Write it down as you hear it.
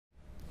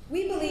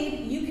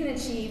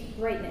achieve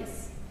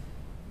greatness.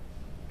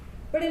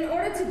 But in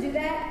order to do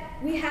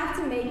that, we have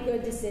to make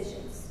good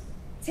decisions,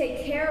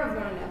 take care of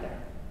one another,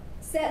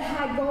 set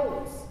high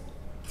goals,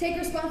 take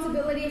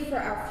responsibility for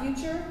our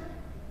future,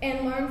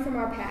 and learn from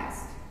our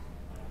past.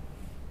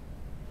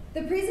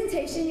 The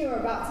presentation you are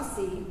about to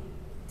see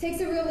takes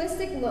a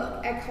realistic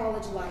look at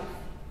college life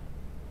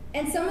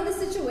and some of the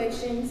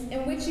situations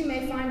in which you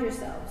may find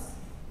yourselves.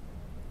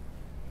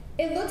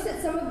 It looks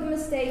at some of the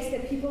mistakes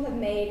that people have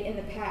made in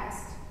the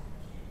past.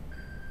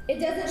 It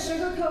doesn't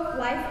sugarcoat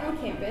life on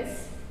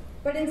campus,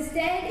 but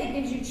instead it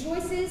gives you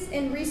choices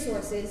and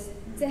resources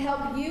to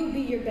help you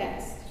be your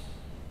best.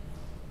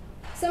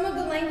 Some of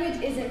the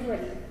language isn't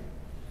pretty.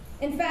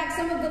 In fact,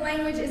 some of the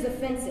language is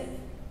offensive.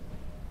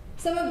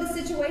 Some of the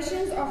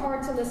situations are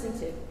hard to listen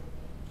to.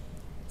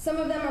 Some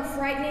of them are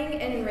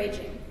frightening and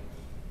enraging.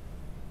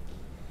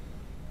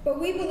 But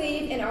we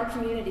believe in our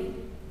community.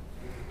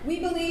 We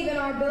believe in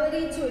our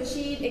ability to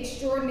achieve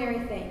extraordinary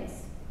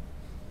things.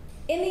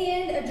 In the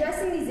end,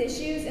 addressing these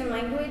issues in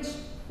language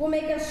will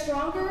make us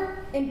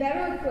stronger and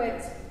better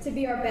equipped to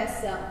be our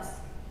best selves.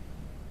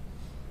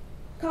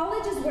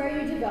 College is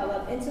where you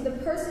develop into the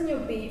person you'll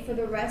be for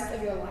the rest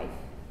of your life.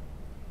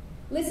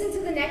 Listen to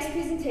the next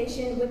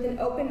presentation with an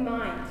open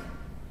mind.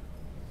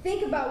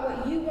 Think about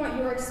what you want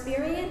your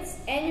experience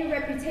and your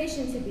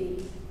reputation to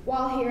be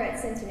while here at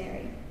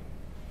Centenary.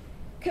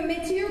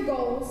 Commit to your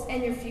goals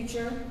and your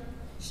future.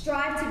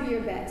 Strive to be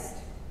your best.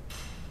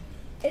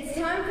 It's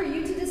time for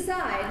you to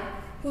decide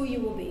who you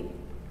will be.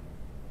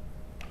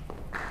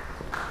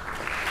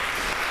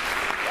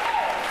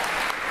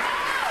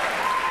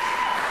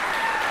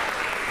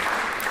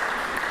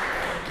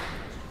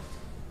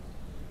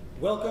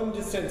 Welcome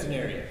to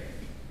Centenary.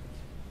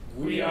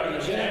 We are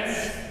the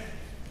gents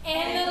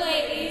and the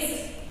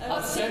ladies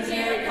of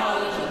Centenary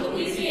College of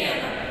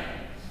Louisiana.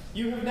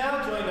 You have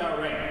now joined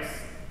our ranks.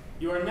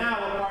 You are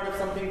now a part of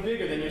something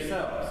bigger than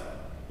yourselves.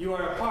 You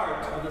are a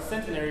part of the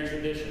Centenary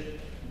tradition.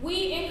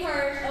 We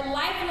encourage a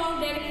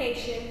lifelong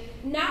dedication,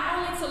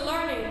 not only to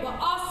learning, but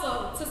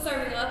also to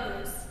serving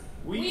others.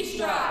 We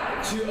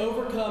strive to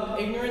overcome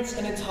ignorance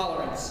and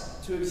intolerance,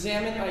 to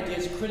examine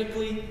ideas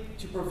critically,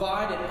 to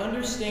provide an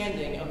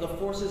understanding of the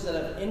forces that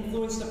have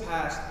influenced the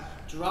past,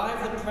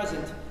 drive the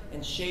present,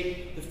 and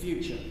shape the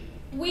future.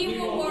 We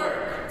will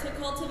work to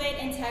cultivate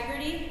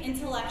integrity,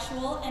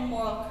 intellectual and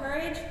moral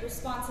courage,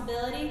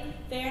 responsibility,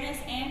 fairness,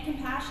 and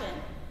compassion.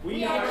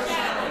 We are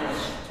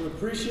challenged to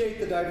appreciate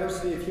the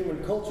diversity of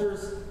human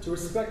cultures, to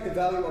respect the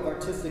value of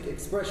artistic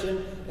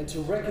expression, and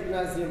to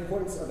recognize the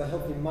importance of a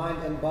healthy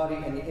mind and body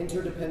and the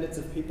interdependence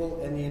of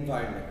people and the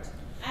environment.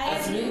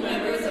 As new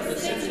members of the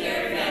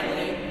Centenary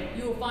family,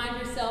 you will find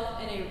yourself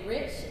in a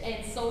rich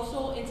and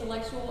social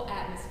intellectual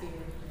atmosphere.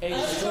 A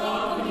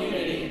strong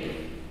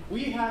community.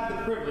 We have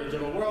the privilege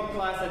of a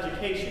world-class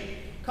education,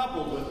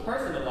 coupled with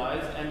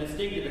personalized and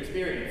distinctive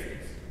experiences.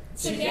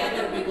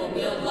 Together we will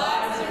build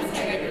lives of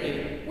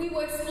integrity. We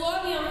will explore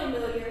the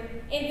unfamiliar,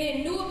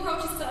 invent new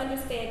approaches to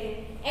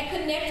understanding, and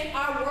connect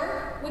our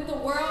work with the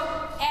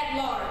world at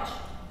large.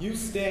 You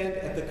stand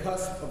at the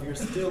cusp of your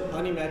still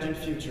unimagined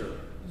future.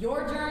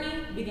 Your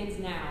journey begins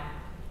now.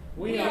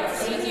 We are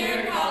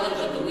Centenary College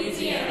of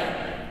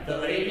Louisiana, the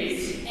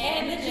ladies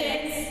and the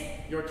gents.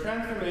 Your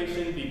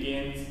transformation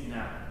begins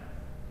now.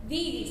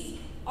 These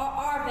are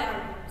our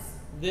values.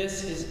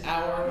 This is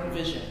our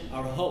vision,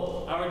 our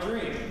hope, our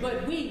dream.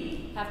 But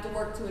we have to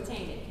work to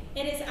attain it.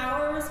 It is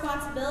our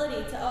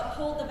responsibility to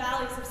uphold the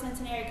values of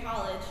Centenary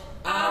College.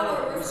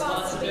 Our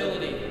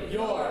responsibility.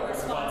 Your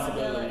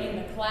responsibility. In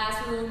the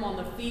classroom, on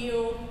the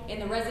field, in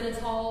the residence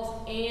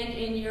halls, and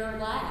in your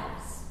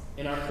labs.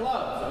 In our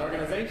clubs and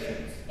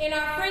organizations. In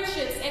our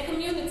friendships and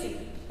community.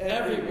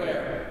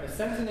 Everywhere. The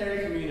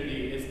Centenary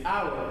community is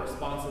our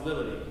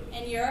responsibility.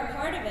 And you're a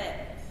part of it.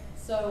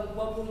 So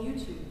what will you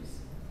choose?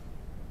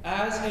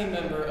 As a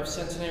member of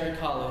Centenary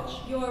College,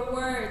 your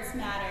words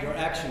matter. Your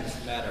actions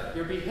matter.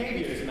 Your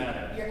behaviors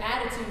matter. Your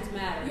attitudes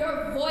matter.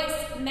 Your voice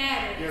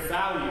matters. Your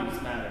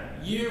values matter.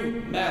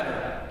 You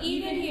matter.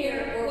 Even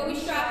here, where we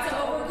strive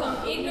to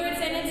overcome ignorance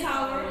and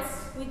intolerance,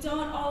 we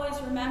don't always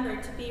remember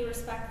to be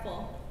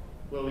respectful.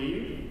 Will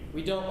you?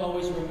 We don't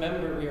always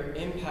remember we are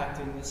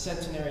impacting the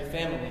Centenary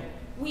family.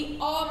 We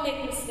all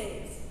make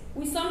mistakes.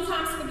 We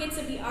sometimes forget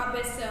to be our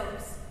best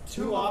selves.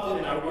 Too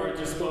often our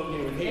words are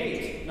spoken with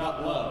hate,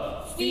 not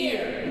love.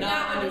 Fear,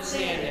 not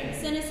understanding.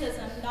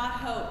 Cynicism, not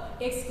hope.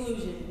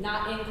 Exclusion,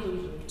 not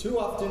inclusion. Too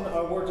often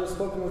our words are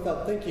spoken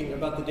without thinking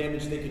about the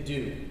damage they could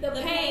do. The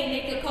pain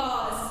they could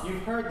cause.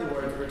 You've heard the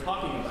words we're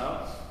talking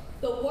about.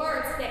 The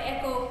words that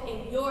echo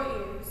in your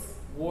ears.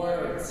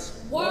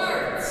 Words.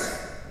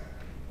 Words.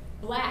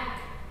 Black.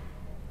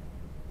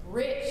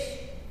 Rich.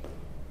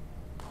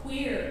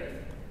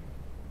 Queer.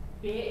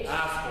 Bitch.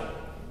 Asshole.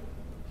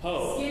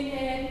 Hoe.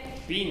 Skinhead.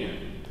 Beaner.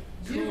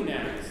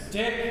 Coon-ass.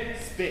 Dick.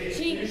 Spit.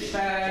 Cheap.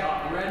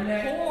 Douchebag.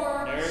 Redneck.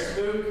 Whore. Nerd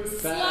food.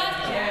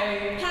 Slut.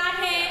 Gay.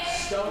 Pothead.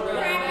 Stoner.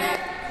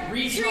 Cracker.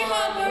 Retard. Tree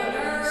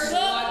hugger.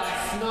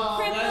 Slut.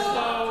 Snob. Cripple.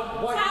 Lesbo.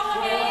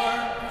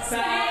 Towelhead.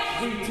 Fat.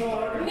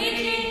 Retard. Retard.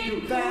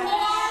 Midget. Fat.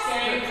 Whore.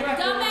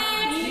 Gay. Dumbass.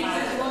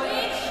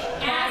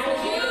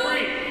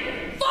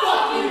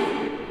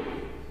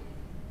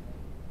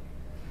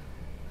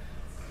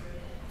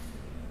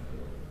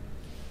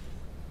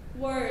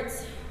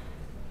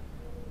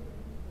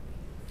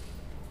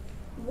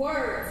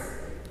 Words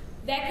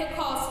that could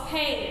cause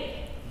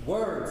pain.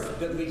 Words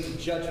that lead to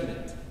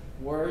judgment.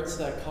 Words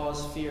that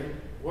cause fear.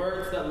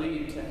 Words that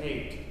lead to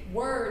hate.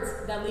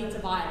 Words that lead to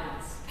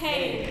violence.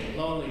 Pain.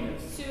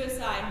 Loneliness.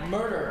 Suicide.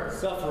 Murder.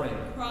 Suffering.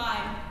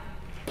 Crime.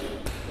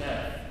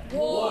 Death.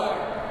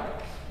 War.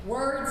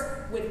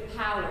 Words with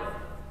power.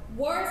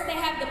 Words that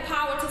have the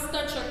power to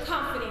stunt your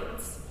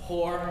confidence.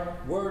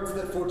 Whore. Words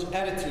that forge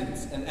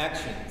attitudes and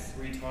actions.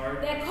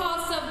 Retard. That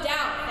cause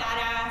self-doubt.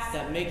 Badass.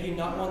 That make you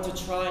not want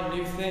to try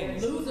new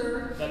things.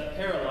 Loser. That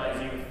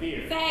paralyze you with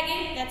fear.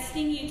 Faggot. That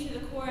sting you to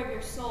the core of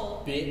your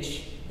soul.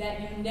 Bitch.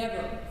 That you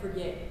never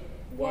forget.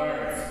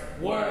 Words.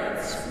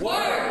 Words.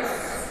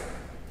 Words.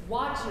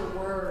 Watch your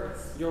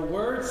words. Your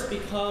words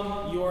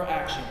become your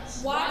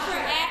actions. Watch your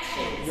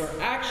actions. Your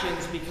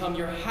actions become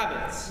your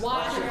habits.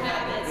 Watch your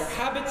habits. Your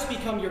habits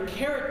become your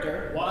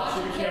character. Watch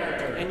your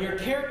character. And your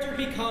character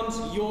becomes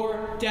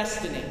your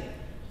destiny.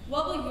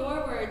 What will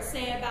your words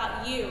say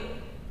about you?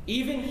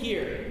 Even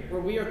here,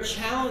 where we are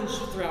challenged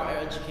throughout our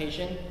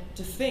education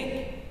to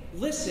think,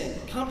 listen,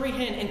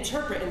 comprehend,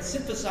 interpret, and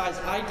synthesize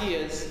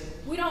ideas,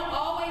 We don't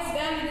always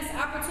value this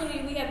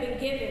opportunity we have been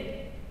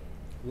given.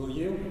 Will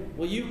you?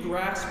 will you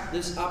grasp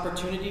this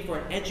opportunity for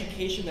an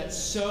education that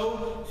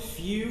so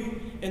few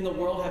in the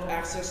world have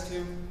access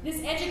to?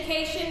 This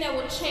education that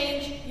will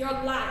change your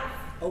life.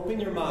 Open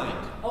your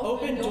mind.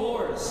 Open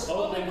doors.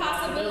 Open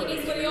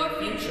possibilities for your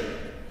future.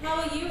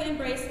 How will you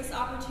embrace this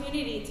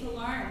opportunity to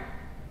learn?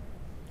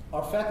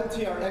 Our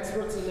faculty are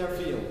experts in their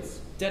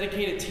fields.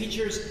 Dedicated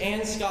teachers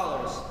and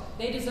scholars.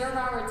 They deserve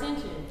our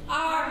attention.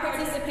 Our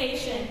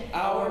participation.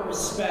 Our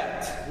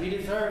respect. We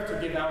deserve to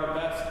give our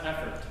best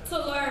effort. To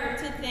learn.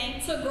 To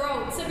think. To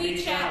grow. To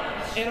be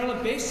challenged. And on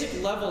a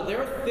basic level,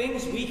 there are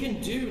things we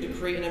can do to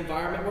create an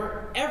environment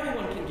where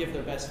everyone can give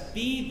their best,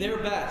 be their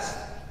best.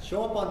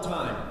 Show up on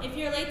time. If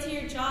you're late to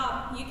your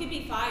job, you could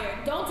be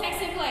fired. Don't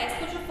text in class.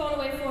 Put your phone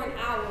away for an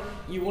hour.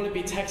 You wouldn't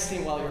be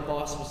texting while your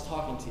boss was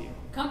talking to you.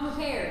 Come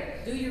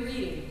prepared. Do your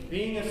reading.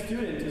 Being a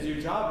student is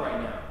your job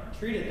right now.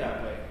 Treat it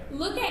that way.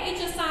 Look at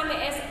each assignment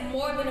as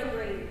more than a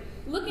grade.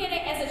 Look at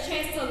it as a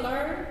chance to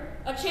learn,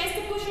 a chance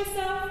to push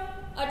yourself,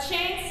 a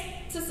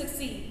chance to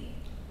succeed.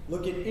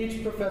 Look at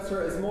each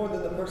professor as more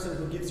than the person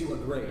who gives you a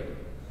grade.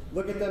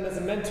 Look at them as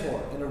a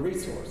mentor and a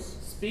resource.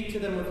 Speak to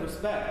them with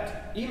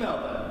respect. Email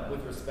them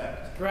with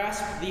respect.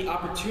 Grasp the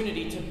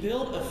opportunity to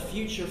build a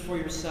future for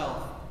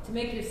yourself. To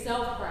make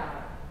yourself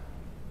proud.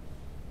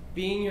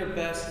 Being your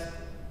best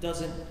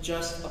doesn't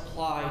just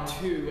apply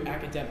to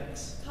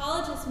academics.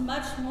 College is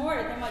much more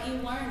than what you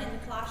learn in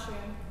the classroom.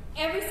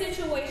 Every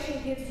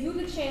situation gives you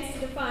the chance to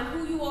define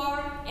who you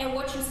are and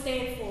what you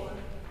stand for.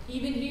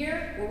 Even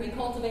here, where we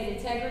cultivate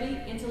integrity,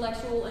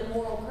 intellectual, and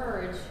moral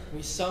courage,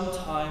 We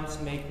sometimes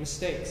make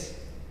mistakes.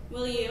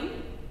 Will you?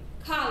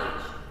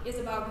 College is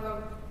about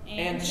growth.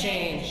 And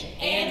change.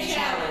 And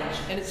challenge.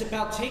 And it's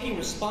about taking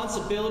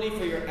responsibility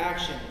for your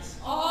actions.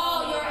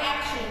 All your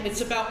actions.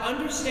 It's about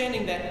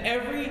understanding that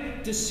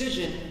every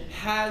decision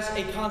has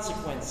a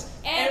consequence.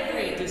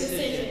 Every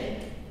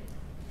decision.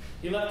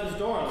 He left his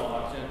door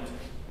unlocked, and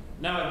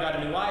now I've got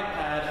a new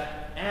iPad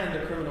and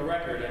a criminal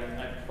record, and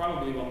I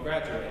probably won't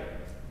graduate.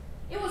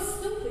 It was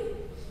stupid.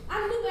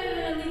 I knew better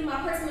than to leave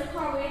my purse in the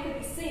car where it could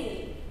be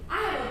seen. I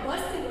have a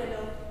busted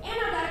window, and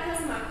I gotta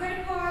cancel my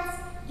credit cards,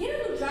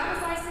 get a new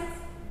driver's license,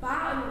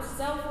 buy a new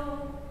cell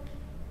phone.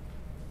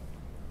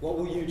 What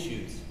will you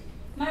choose?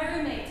 My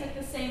roommate took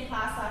the same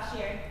class last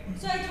year,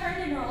 so I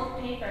turned in her old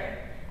paper.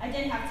 I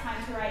didn't have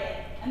time to write it.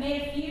 I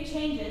made a few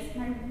changes,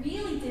 and I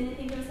really didn't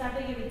think it was that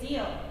big of a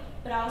deal,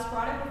 but I was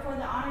brought up before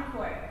the honor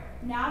court.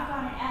 Now I've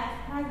got an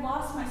F, and I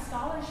lost my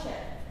scholarship.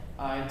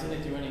 I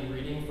didn't do any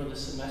reading for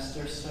this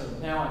semester, so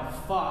now I'm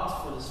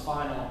fucked for this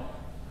final.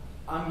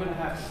 I'm gonna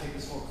have to take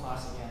this whole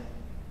class again.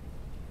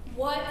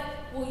 What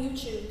will you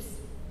choose?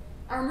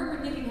 I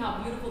remember thinking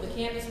how beautiful the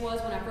campus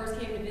was when I first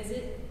came to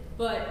visit,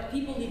 but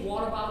people leave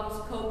water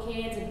bottles, Coke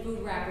cans, and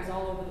food wrappers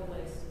all over the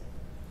place.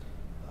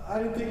 I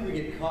didn't think we'd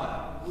get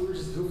caught. We were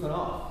just goofing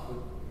off.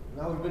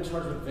 But now we've been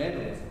charged with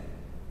vandalism.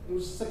 It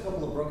was just a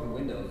couple of broken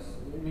windows.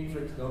 We didn't mean for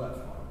it to go that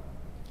far.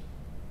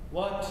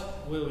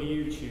 What will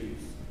you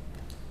choose?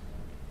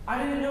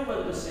 I didn't know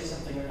whether to say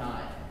something or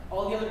not.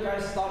 All the other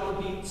guys thought it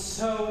would be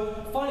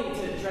so funny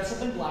to dress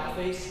up in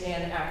blackface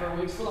and afro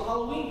wigs for the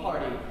Halloween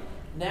party.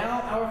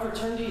 Now our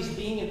fraternity is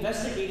being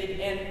investigated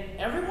and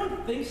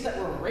everyone thinks that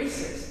we're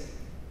racist.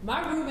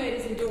 My roommate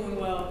isn't doing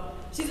well.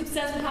 She's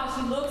obsessed with how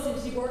she looks and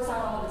she works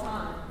out all the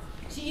time.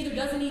 She either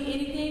doesn't eat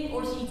anything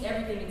or she eats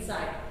everything in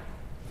sight.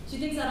 She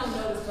thinks I don't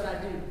notice, but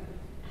I do.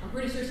 I'm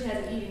pretty sure she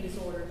has an eating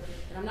disorder,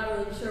 and I'm not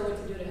really sure what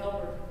to do to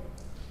help her.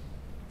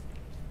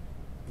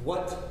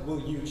 What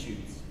will you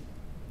choose?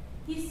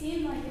 He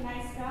seemed like a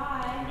nice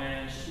guy.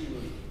 Man, she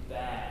was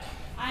bad.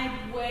 I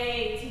had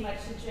way too much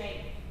to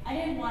drink. I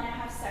didn't want to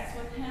have sex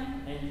with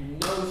him. And you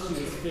know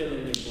she was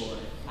feeling you, boy.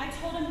 I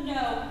told him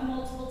no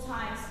multiple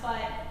times,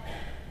 but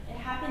it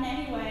happened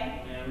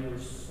anyway. Man, we were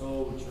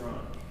so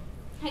drunk.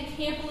 I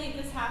can't believe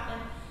this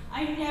happened.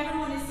 I never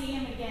want to see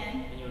him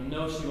again. And you'll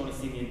know she won't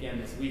see me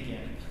again this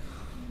weekend.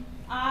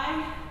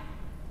 I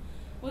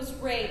was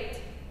raped.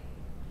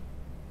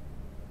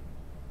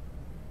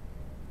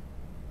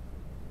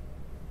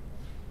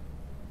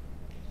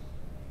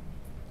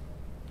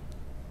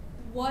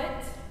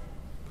 What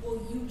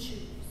will you choose?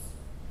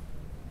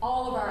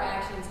 All of our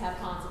actions have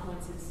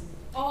consequences.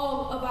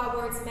 All of our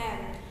words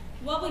matter.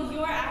 What will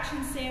your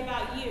actions say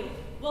about you?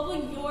 What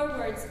will your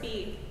words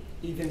be?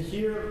 Even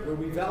here, where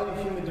we value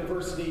human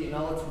diversity in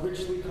all its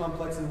richly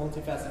complex and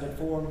multifaceted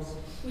forms,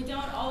 We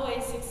don't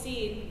always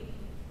succeed.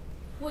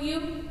 Will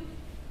you?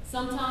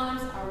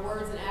 Sometimes our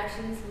words and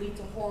actions lead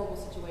to horrible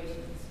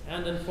situations.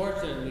 And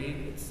unfortunately,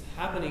 it's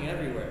happening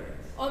everywhere.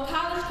 On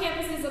college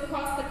campuses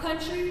across the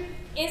country,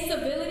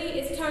 incivility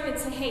is turned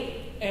into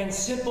hate. And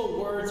simple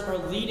words are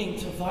leading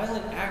to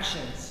violent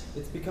actions.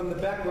 it's become the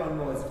background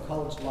noise of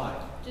college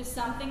life. Just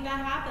something that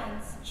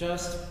happens.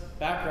 Just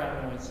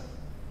background noise.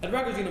 At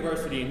Rutgers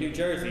University in New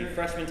Jersey,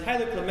 freshman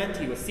Tyler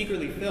Clementi was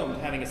secretly filmed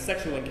having a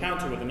sexual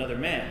encounter with another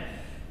man.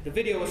 The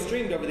video was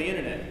streamed over the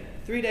internet.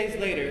 3 days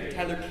later,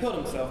 Tyler killed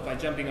himself by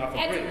jumping off a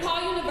At bridge.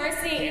 DePaul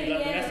University in He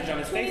left a message on Indiana,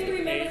 his 23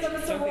 Facebook members page, of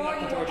the jumping off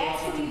sorority the were George asked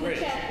to Washington leave the Bridge.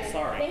 chapter.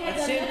 Sorry. They had At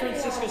done San nothing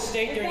Francisco wrong.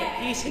 State during In a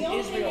fact, Peace in the only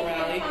Israel thing they rally,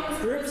 had in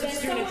common groups was of that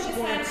students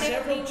someone pointed decided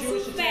several they were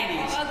Jewish too fat or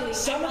ugly. attendees,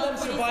 some of them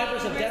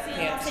survivors of death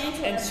camps,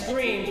 and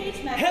screamed,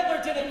 "Hitler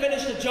didn't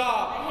finish the I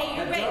job!" hate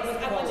your At race.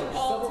 Dartmouth I want you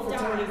College, all several to die.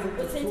 fraternities and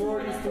Listen to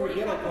sororities more threw a than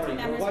yellow 40 party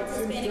where members white of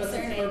students Hispanic dressed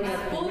as surname. urban At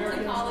African Fulton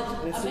Americans College, and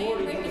a a man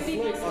sorority raped held a a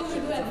female slave auction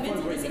student who as a had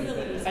mental fundraising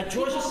disabilities. event. At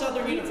Georgia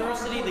Southern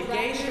University, the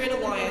Gay Straight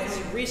Alliance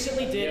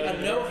recently did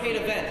a no-hate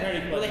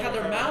event where they had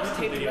their mouths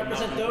taped to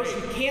represent those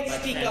who can't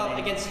speak up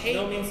against hate,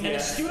 and a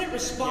student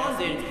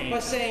responded by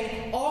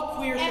saying all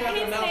queers should have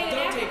their mouths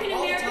duct taped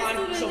all the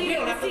time so we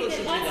don't have to listen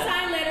to them.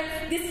 Unsigned letter.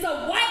 This is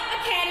a white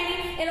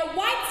academy in a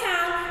white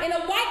town in a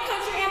white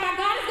country, and my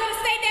God is gonna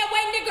stay that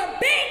way, nigga,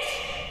 bitch!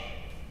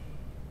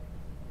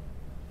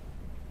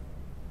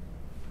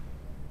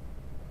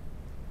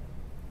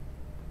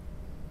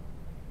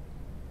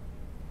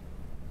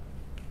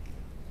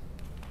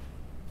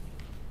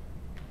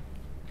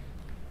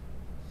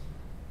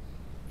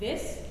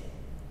 This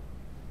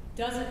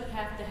doesn't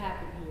have to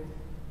happen here.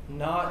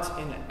 Not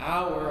in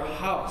our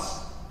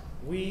house.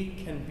 We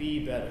can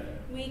be better.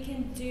 We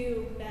can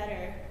do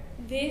better.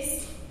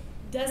 This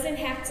doesn't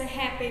have to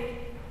happen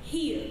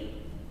here.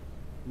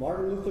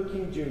 Martin Luther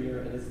King Jr.,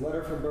 in his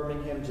letter from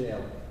Birmingham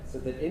jail,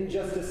 said that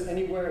injustice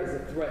anywhere is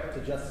a threat to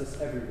justice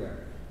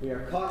everywhere. We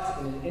are caught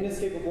in an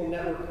inescapable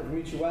network of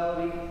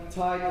mutuality,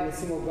 tied in a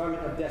single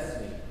garment of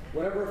destiny.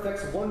 Whatever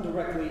affects one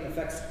directly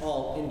affects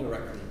all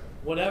indirectly.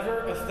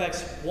 Whatever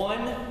affects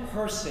one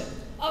person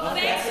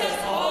Affects us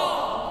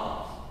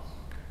all.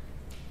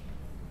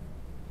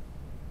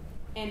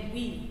 And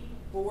we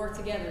will work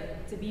together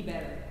to be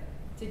better,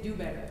 to do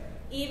better.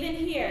 Even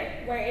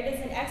here, where it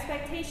is an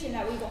expectation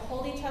that we will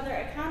hold each other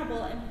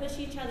accountable and push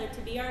each other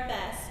to be our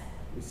best.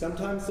 We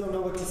sometimes don't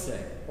know what to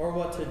say. Or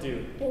what to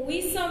do. When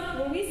we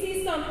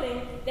see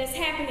something that's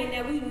happening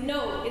that we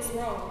know is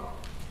wrong,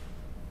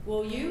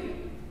 Will you?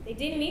 they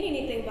didn't mean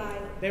anything by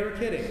it. They were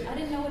kidding. I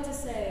didn't know what to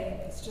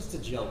say. It's just a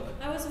joke.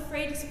 I was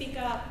afraid to speak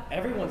up.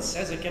 Everyone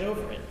says it, get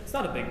over it. It's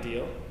not a big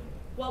deal.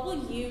 What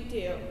will you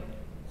do?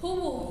 Who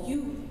will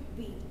you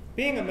be?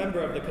 Being a member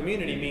of the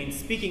community means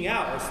speaking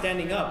out or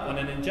standing up when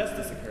an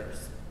injustice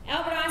occurs.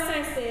 Albert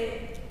Einstein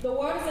said, "The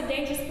world is a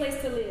dangerous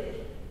place to live,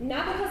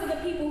 not because of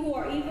the people who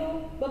are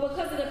evil, but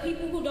because of the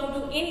people who don't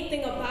do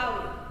anything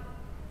about it."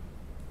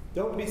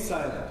 Don't be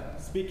silent.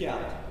 Speak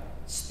out.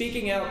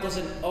 Speaking out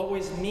doesn't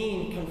always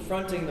mean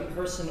confronting the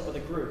person or the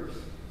group.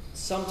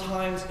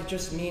 Sometimes it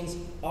just means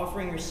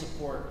offering your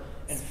support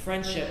and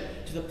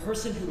friendship to the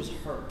person who was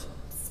hurt.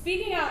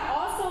 Speaking out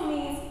also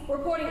means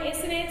reporting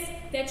incidents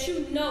that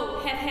you know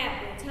have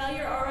happened. Tell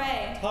your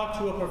RA. Talk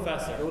to a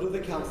professor. Go to the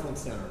counseling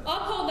center.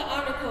 Uphold the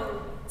honor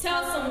code.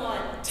 Tell someone.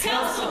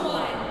 Tell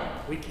someone.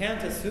 We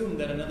can't assume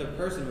that another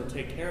person will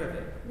take care of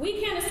it. We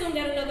can't assume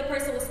that another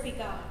person will speak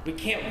out. We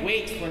can't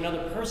wait for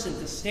another person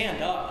to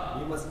stand up.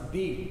 You must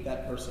be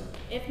that person.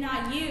 If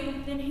not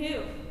you, then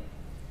who?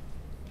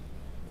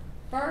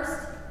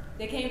 First,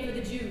 they came for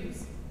the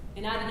Jews,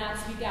 and I did not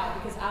speak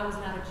out because I was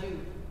not a Jew.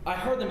 I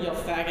heard them yell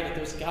faggot at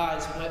those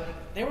guys, but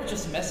they were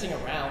just messing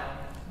around.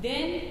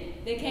 Then,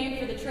 they came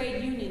for the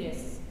trade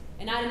unionists,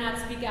 and I did not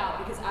speak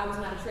out because I was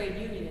not a trade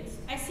unionist.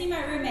 I see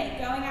my roommate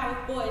going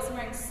out with boys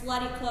wearing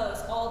slutty clothes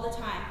all the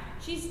time.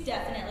 She's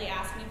definitely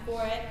asking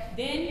for it.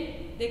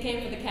 Then, they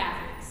came for the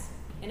Catholics,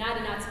 and I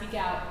did not speak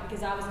out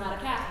because I was not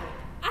a Catholic.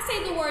 I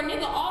say the word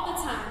nigga all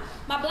the time.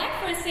 My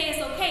black friends say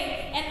it's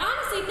okay, and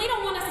honestly, if they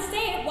don't want us to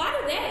say it, why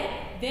do they?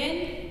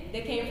 Then,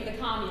 they came for the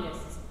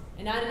communists,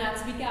 and I did not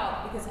speak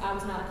out because I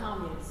was not a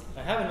communist.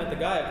 I haven't met the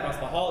guy across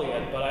the hall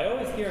yet, but I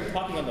always hear him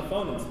talking on the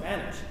phone in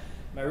Spanish.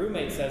 My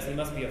roommate says he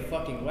must be a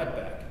fucking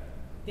wetback.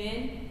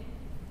 Then,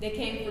 they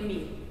came for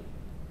me,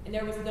 and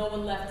there was no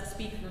one left to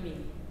speak for me.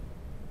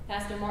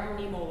 Pastor Martin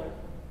Niemöller,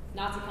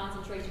 Nazi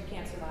concentration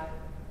camp survivor.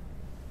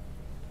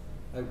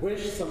 I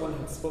wish someone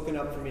had spoken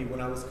up for me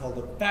when I was called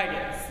a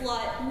Faggot.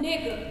 Slut,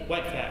 nigga.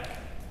 Wetback.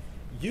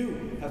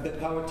 You have the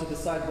power to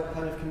decide what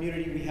kind of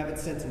community we have at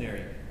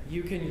Centenary.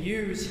 You can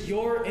use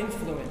your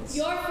influence,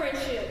 your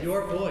friendship,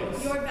 Your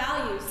voice. Your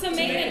values. to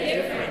make a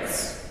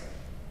difference.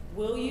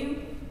 Will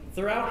you?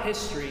 Throughout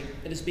history,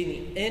 it has been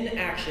the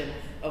inaction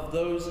of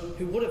those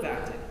who would have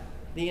acted,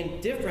 the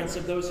indifference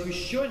of those who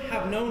should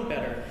have known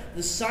better,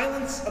 the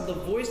silence of the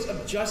voice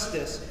of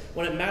justice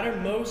when it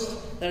mattered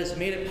most that has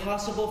made it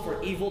possible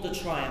for evil to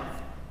triumph.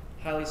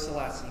 Haile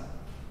Selassie.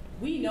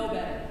 We know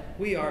better.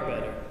 We are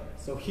better.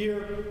 So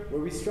here, where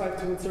we strive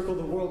to encircle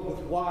the world with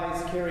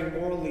wise, caring,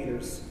 moral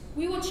leaders,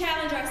 We will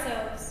challenge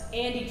ourselves.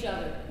 And each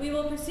other. We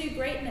will pursue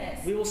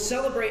greatness. We will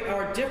celebrate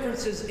our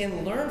differences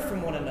and learn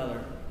from one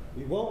another.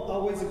 we won't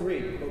always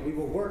agree, but we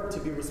will work to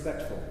be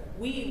respectful.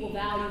 We will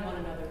value one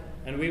another.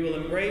 And we will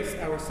embrace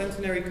our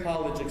Centenary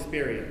College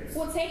experience.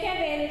 We'll take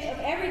advantage of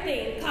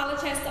everything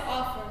college has to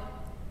offer.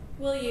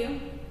 Will you?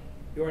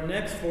 Your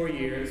next 4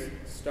 years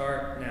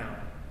start now.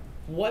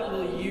 What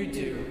will you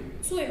do?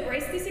 To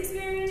embrace this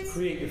experience,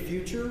 Create your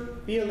future,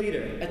 Be a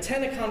leader.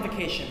 Attend a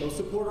convocation. go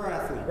support our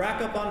athletes.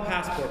 Rack up on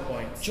passport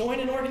points. Join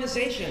an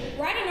organization.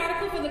 write an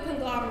article for the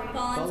conglomerate.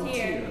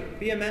 Volunteer.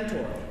 Be a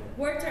mentor.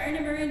 Work to earn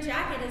a maroon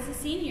jacket as a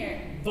senior.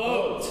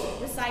 Vote.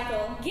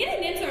 Recycle. Get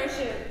an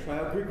internship. Try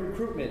out Greek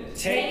recruitment.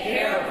 Take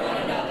care of one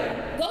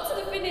another. Go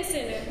to the fitness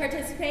center.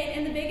 Participate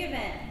in the big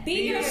event.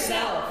 Be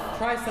yourself.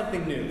 Try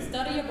something new.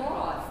 Study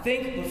abroad.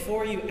 Think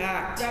before you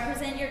act.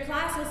 Represent your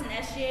class as an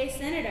SGA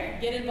senator.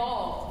 Get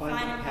involved.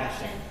 Find a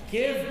passion.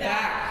 Give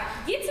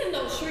back. Get to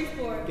know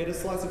Shreveport. Get a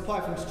slice of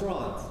pie from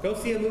Strawn's. Go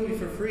see a movie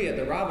for free at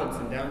the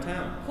Robinson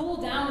downtown. Cool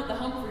down with the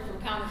Humphrey from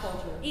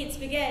counterculture. Eat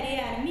spaghetti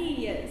at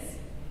medias.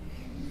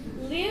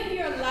 Live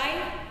your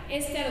life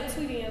instead of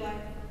tweeting your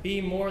life.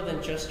 Be more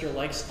than just your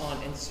likes on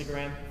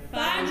Instagram.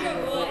 Find your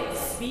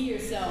voice. Be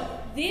yourself.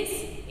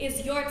 This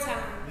is your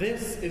time.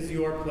 This is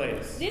your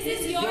place. This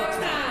is your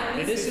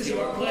time. This is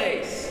your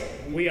place.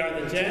 We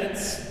are the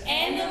gents.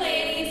 And the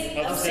ladies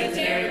Of of Centenary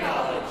Centenary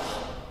College.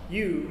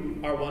 You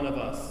are one of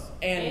us.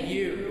 And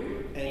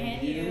you.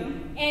 And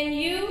you. And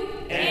you.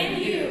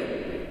 And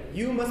you.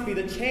 You must be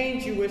the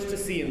change you wish to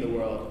see in the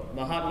world.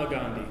 Mahatma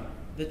Gandhi.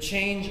 The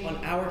change on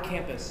our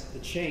campus. The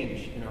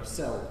change in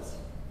ourselves.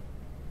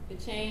 The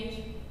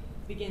change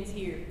begins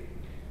here.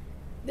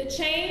 The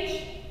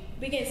change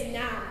begins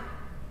now.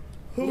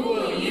 Who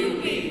will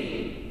you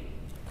be?